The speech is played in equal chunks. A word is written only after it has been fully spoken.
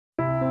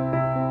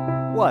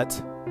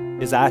what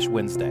is Ash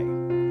Wednesday?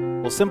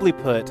 Well, simply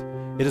put,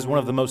 it is one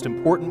of the most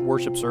important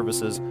worship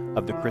services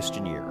of the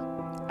Christian year.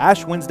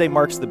 Ash Wednesday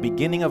marks the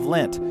beginning of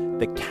Lent,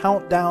 the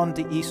countdown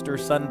to Easter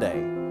Sunday.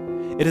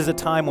 It is a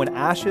time when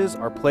ashes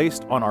are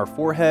placed on our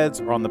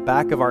foreheads or on the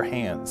back of our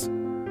hands.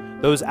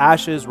 Those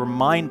ashes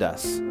remind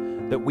us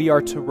that we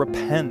are to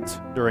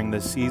repent during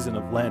this season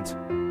of Lent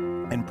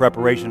in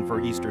preparation for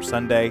Easter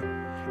Sunday,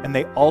 and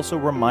they also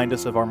remind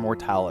us of our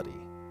mortality.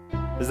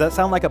 Does that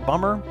sound like a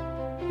bummer?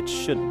 It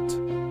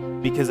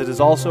shouldn't, because it is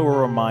also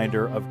a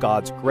reminder of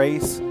God's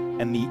grace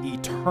and the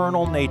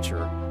eternal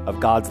nature of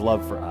God's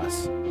love for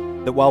us.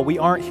 That while we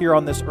aren't here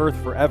on this earth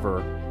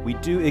forever, we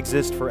do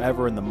exist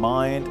forever in the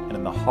mind and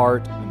in the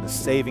heart and in the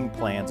saving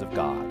plans of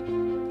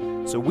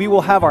God. So we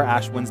will have our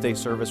Ash Wednesday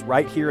service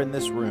right here in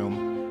this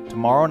room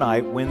tomorrow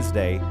night,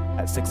 Wednesday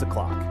at 6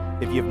 o'clock.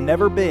 If you've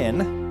never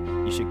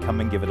been, you should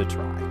come and give it a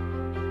try.